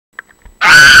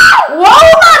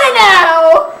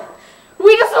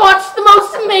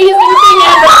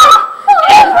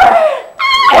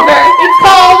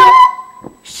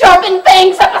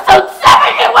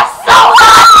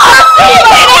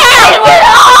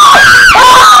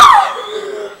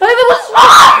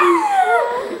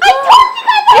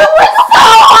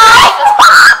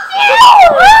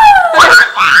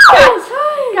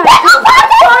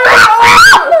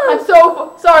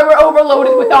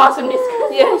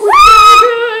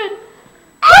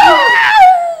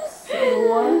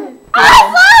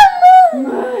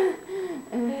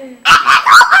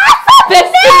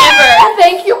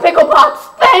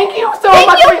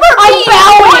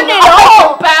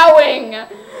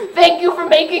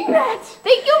making that.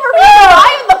 Thank you for being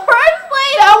alive in the first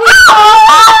place.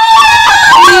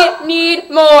 We need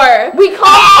more. We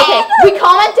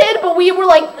commented, but we were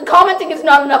like, commenting is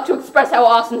not enough to express how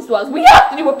awesome this was. We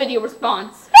have to do a video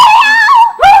response.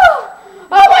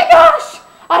 Oh my gosh!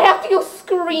 I have to go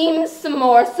scream some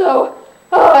more, so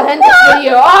end this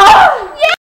video.